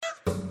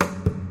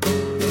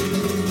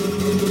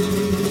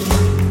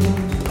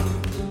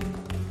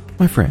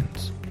My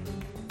friends,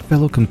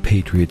 fellow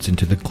compatriots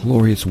into the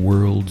glorious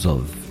worlds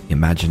of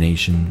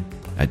imagination,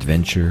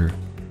 adventure,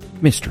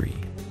 mystery,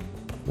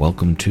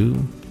 welcome to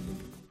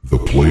The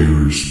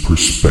Player's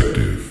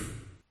Perspective.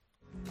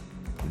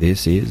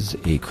 This is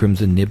a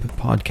Crimson Nib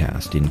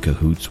podcast in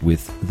cahoots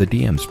with the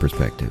DM's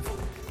Perspective,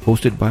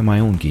 hosted by my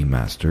own game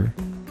master,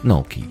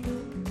 Nulky.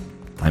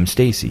 I'm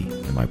Stacy,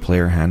 and my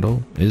player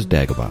handle is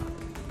Dagobah.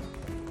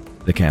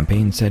 The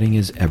campaign setting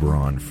is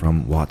Eberron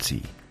from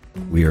WotC.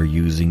 We are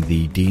using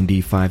the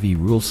D&D 5e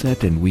rule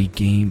set, and we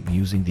game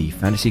using the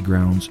Fantasy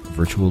Grounds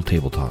virtual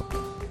tabletop.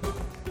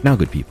 Now,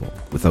 good people,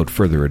 without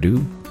further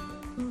ado,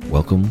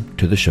 welcome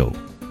to the show.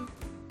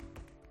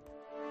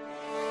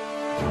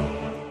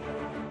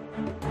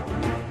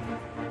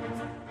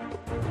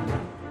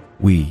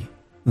 We,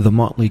 the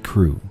Motley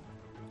Crew,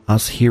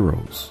 us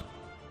heroes,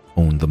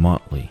 own the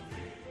Motley.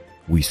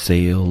 We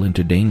sail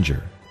into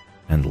danger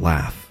and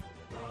laugh.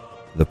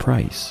 The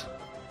price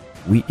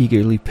we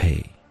eagerly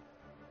pay.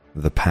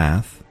 The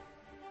path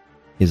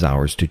is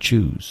ours to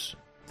choose.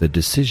 The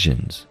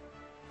decisions,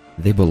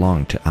 they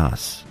belong to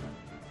us.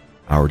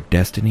 Our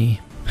destiny,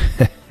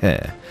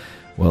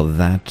 well,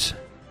 that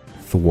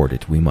thwart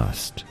it we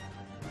must.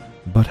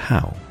 But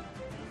how?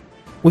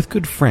 With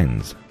good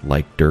friends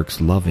like Dirk's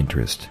love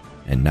interest,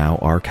 and now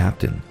our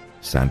captain,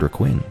 Sandra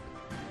Quinn.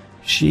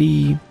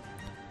 She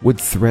would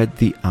thread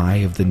the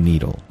eye of the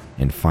needle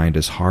and find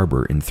us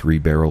harbor in Three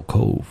Barrel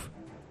Cove.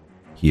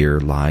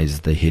 Here lies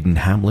the hidden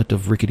hamlet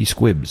of Rickety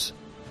Squibs,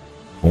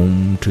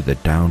 home to the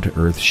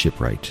down-to-earth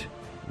shipwright,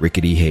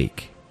 Rickety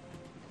Hake.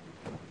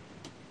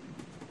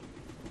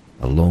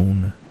 A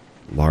lone,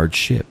 large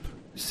ship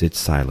sits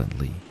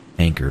silently,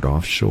 anchored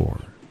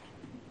offshore,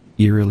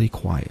 eerily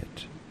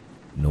quiet,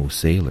 no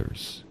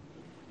sailors.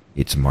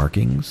 Its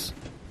markings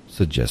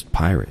suggest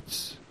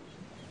pirates.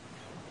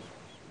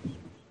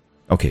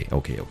 Okay.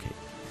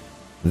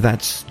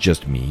 That's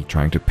just me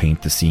trying to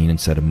paint the scene and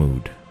set a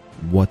mood.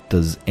 What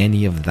does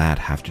any of that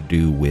have to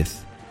do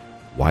with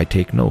why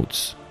take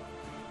notes?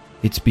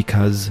 It's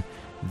because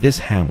this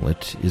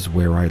hamlet is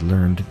where I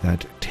learned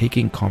that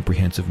taking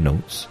comprehensive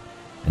notes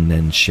and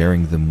then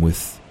sharing them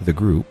with the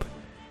group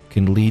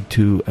can lead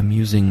to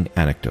amusing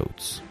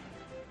anecdotes.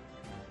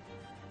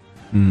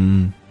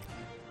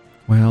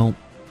 Well,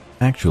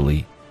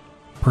 actually,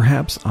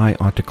 perhaps I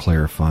ought to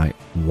clarify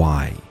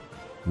why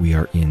we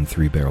are in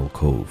Three Barrel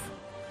Cove.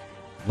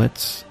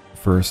 Let's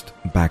first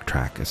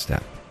backtrack a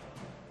step.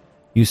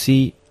 You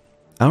see,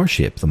 our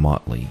ship, the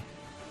Motley,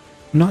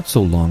 not so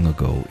long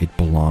ago it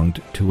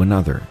belonged to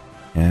another,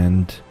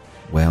 and,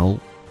 well,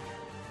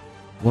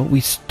 we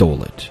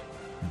stole it.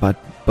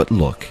 But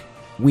look,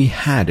 we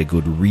had a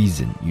good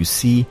reason. You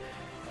see,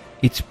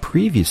 its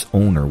previous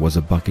owner was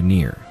a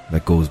buccaneer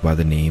that goes by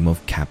the name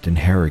of Captain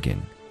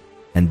Harrigan,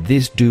 and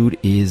this dude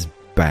is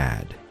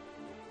bad,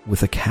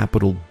 with a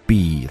capital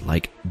B,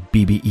 like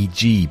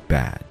BBEG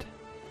bad.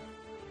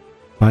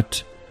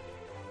 But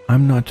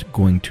I'm not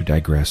going to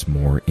digress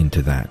more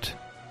into that.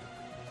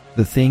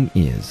 The thing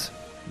is,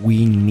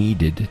 we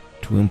needed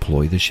to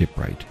employ the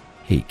shipwright,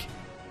 Hake,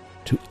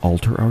 to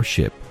alter our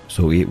ship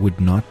so it would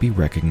not be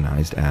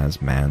recognized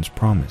as man's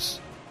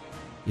promise.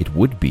 It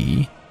would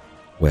be,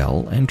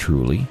 well and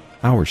truly,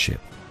 our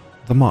ship,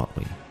 the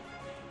Motley.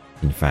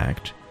 In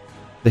fact,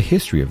 the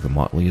history of the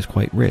Motley is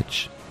quite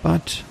rich,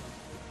 but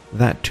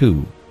that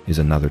too is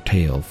another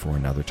tale for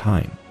another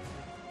time.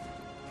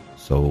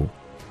 So,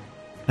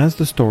 as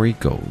the story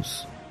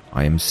goes,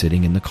 I am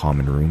sitting in the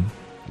common room,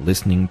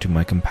 listening to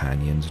my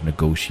companions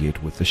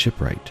negotiate with the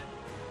shipwright.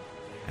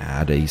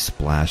 Add a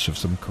splash of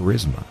some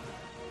charisma.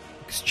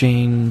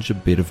 Exchange a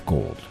bit of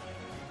gold.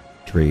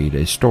 Trade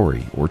a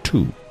story or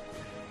two,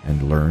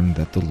 and learn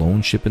that the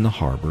lone ship in the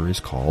harbor is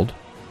called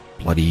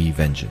Bloody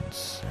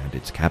Vengeance, and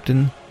its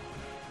captain,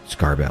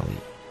 Scarbelly,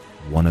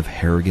 one of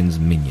Harrigan's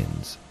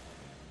minions,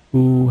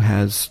 who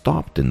has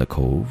stopped in the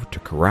cove to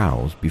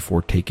carouse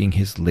before taking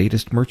his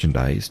latest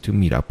merchandise to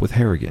meet up with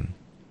Harrigan.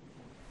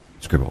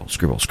 Scribble,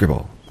 scribble,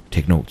 scribble.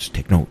 Take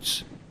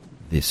notes.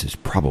 This is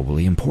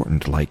probably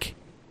important, like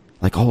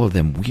all of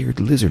them weird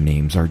lizard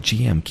names our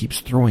GM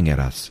keeps throwing at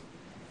us.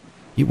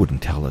 He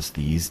wouldn't tell us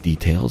these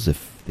details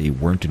if they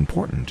weren't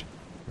important,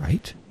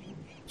 right?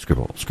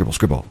 Scribble, scribble,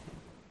 scribble.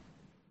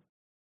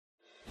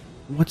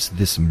 What's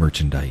this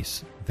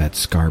merchandise that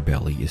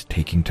Scarbelly is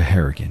taking to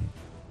Harrigan?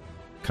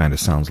 Kinda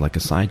sounds like a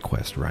side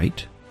quest,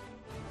 right?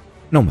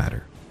 No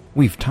matter.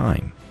 We've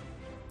time.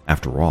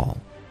 After all,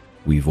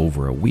 we've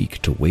over a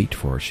week to wait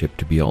for our ship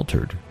to be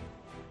altered.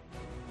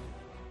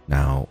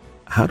 Now,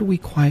 how do we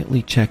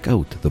quietly check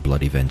out the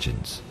Bloody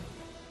Vengeance?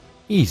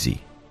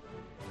 Easy.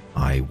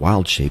 I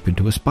wild shape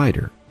into a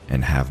spider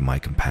and have my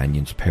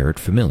companion's parrot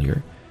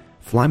familiar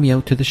fly me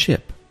out to the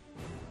ship.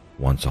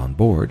 Once on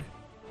board,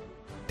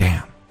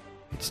 damn,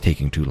 it's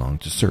taking too long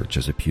to search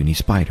as a puny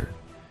spider.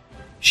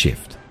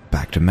 Shift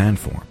back to man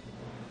form.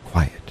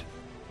 Quiet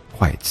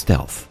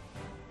stealth.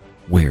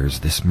 Where's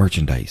this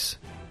merchandise?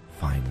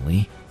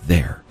 Finally,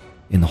 there,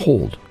 in the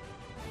hold.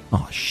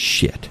 Aw,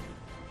 shit.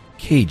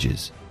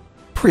 Cages.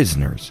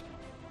 Prisoners.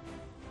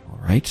 All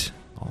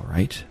All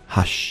right,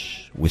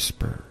 hush,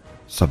 whisper,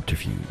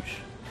 subterfuge.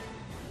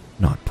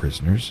 Not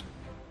prisoners.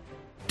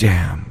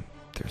 Damn,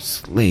 they're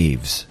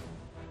slaves.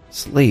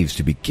 Slaves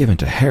to be given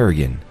to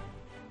Harrigan.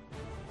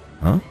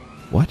 Huh?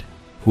 What?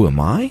 Who am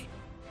I?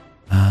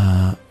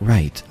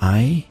 Right,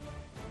 I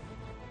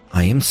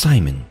am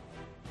Simon.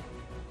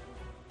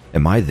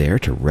 Am I there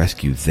to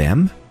rescue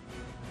them?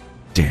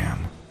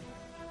 Damn,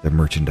 the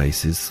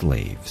merchandise is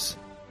slaves.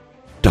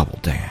 Double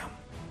damn.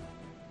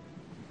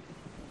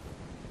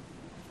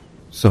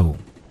 So,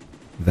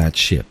 that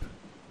ship,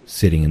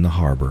 sitting in the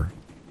harbor.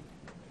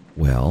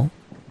 Well,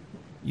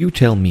 you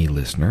tell me,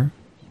 listener,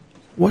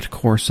 what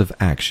course of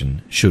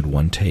action should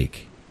one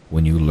take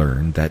when you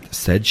learn that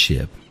said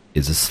ship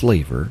is a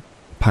slaver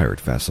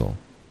pirate vessel?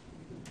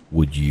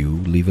 Would you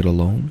leave it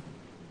alone?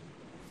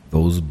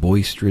 Those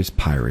boisterous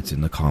pirates in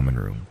the common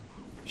room,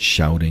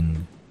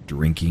 shouting,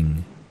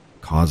 drinking,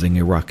 causing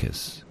a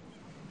ruckus.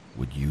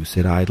 Would you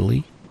sit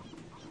idly?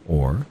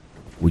 Or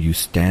would you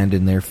stand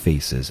in their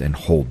faces and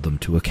hold them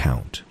to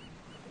account?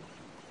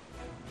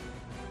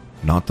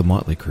 Not the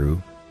Motley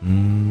Crew.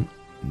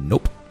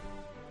 Nope.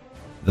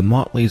 The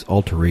Motley's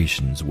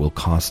alterations will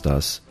cost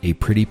us a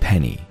pretty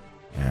penny,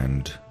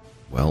 and,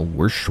 well,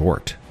 we're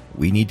short.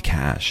 We need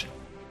cash.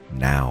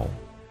 Now.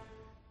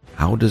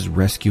 How does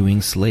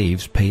rescuing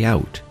slaves pay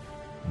out?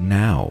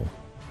 Now.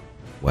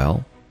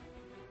 Well,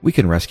 we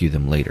can rescue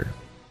them later.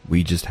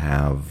 We just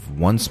have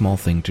one small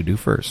thing to do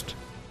first.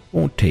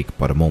 Won't take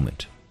but a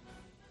moment.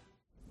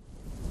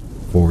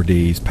 4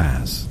 days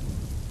pass.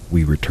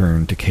 We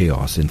return to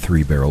chaos in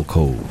Three Barrel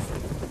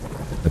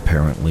Cove.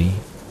 Apparently,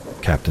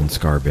 Captain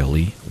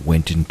Scarbelly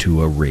went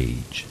into a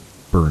rage,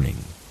 burning,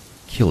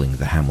 killing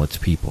the hamlet's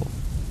people.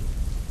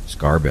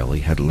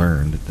 Scarbelly had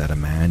learned that a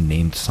man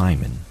named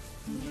Simon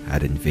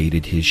had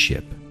invaded his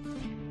ship.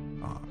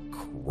 Ah,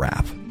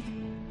 crap.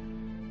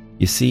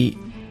 You see,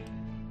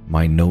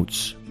 my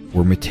notes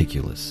were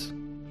meticulous.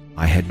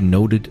 I had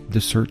noted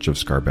the search of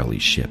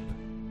Scarbelly's ship.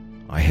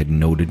 I had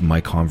noted my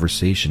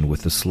conversation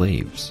with the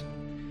slaves.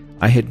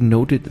 I had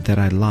noted that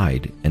I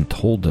lied and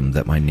told them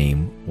that my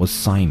name was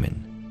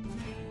Simon.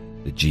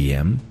 The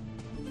GM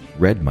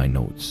read my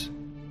notes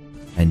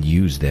and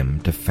used them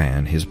to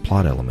fan his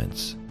plot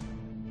elements.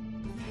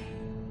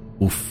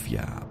 Oof,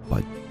 yeah,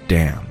 but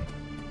damn,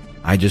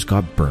 I just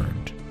got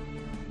burned.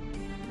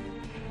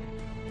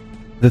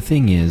 The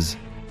thing is,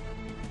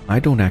 I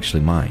don't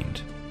actually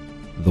mind.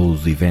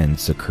 Those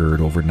events occurred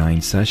over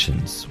 9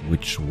 sessions,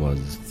 which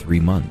was 3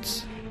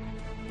 months.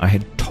 I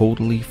had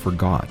totally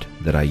forgot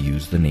that I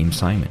used the name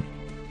Simon.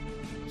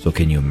 So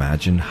can you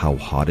imagine how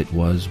hot it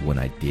was when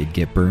I did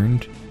get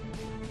burned?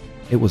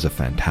 It was a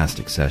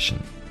fantastic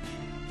session.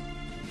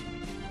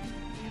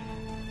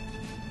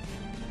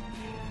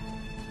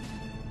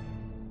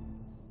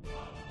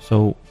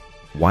 So,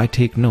 why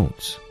take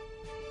notes?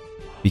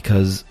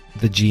 Because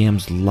the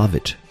GMs love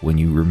it when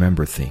you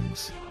remember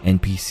things,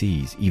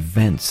 NPCs,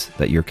 events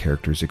that your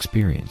characters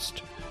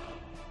experienced.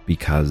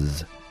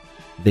 Because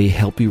they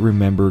help you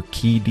remember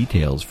key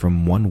details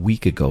from 1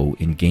 week ago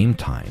in game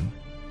time,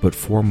 but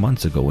 4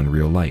 months ago in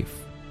real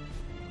life.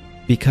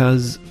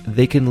 Because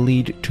they can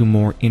lead to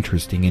more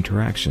interesting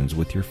interactions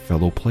with your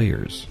fellow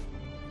players.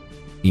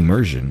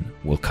 Immersion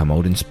will come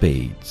out in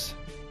spades.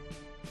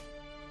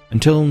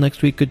 Until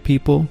next week, good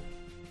people,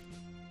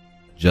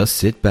 just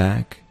sit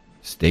back,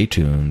 stay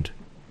tuned,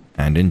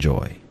 and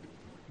enjoy.